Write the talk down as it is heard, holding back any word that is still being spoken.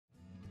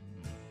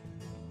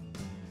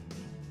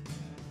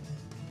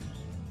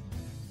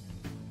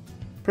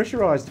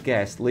Pressurised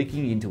gas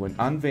leaking into an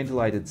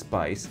unventilated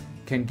space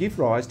can give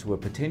rise to a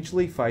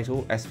potentially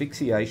fatal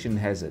asphyxiation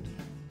hazard.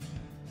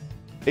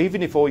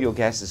 Even if all your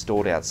gas is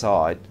stored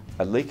outside,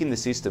 a leak in the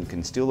system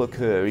can still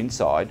occur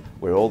inside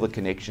where all the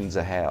connections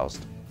are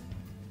housed.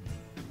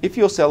 If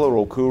your cellar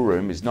or cool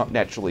room is not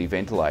naturally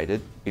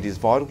ventilated, it is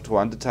vital to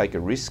undertake a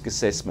risk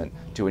assessment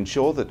to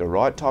ensure that the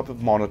right type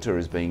of monitor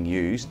is being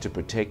used to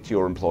protect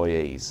your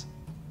employees.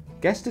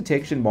 Gas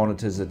detection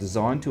monitors are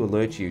designed to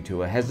alert you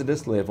to a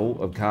hazardous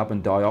level of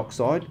carbon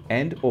dioxide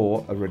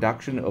and/or a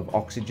reduction of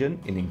oxygen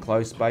in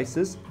enclosed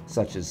spaces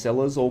such as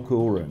cellars or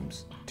cool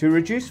rooms. To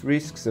reduce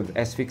risks of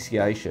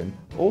asphyxiation,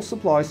 all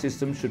supply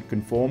systems should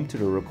conform to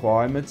the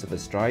requirements of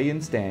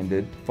Australian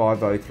Standard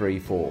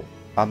 5034.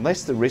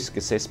 Unless the risk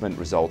assessment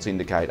results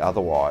indicate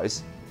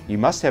otherwise, you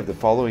must have the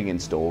following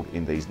installed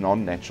in these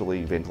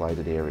non-naturally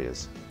ventilated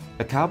areas.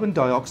 A carbon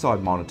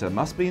dioxide monitor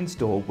must be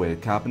installed where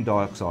carbon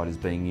dioxide is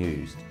being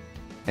used.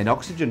 An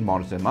oxygen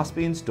monitor must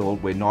be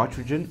installed where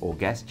nitrogen or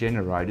gas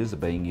generators are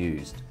being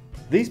used.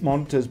 These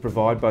monitors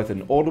provide both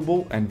an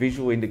audible and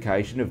visual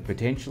indication of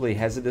potentially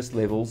hazardous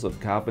levels of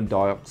carbon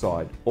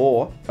dioxide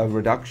or a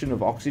reduction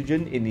of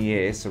oxygen in the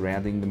air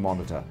surrounding the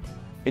monitor.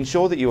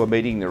 Ensure that you are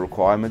meeting the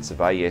requirements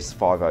of AS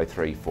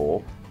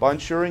 5034 by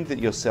ensuring that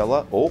your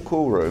cellar or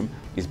cool room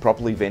is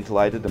properly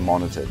ventilated and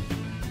monitored.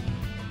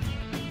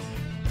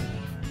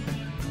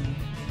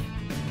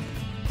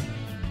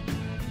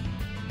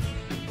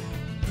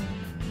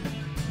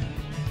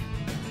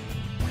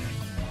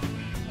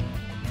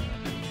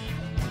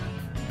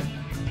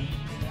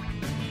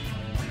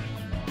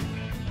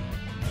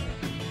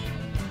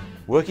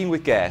 Working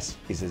with gas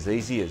is as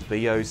easy as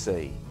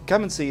BOC.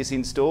 Come and see us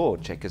in store,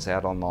 check us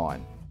out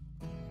online.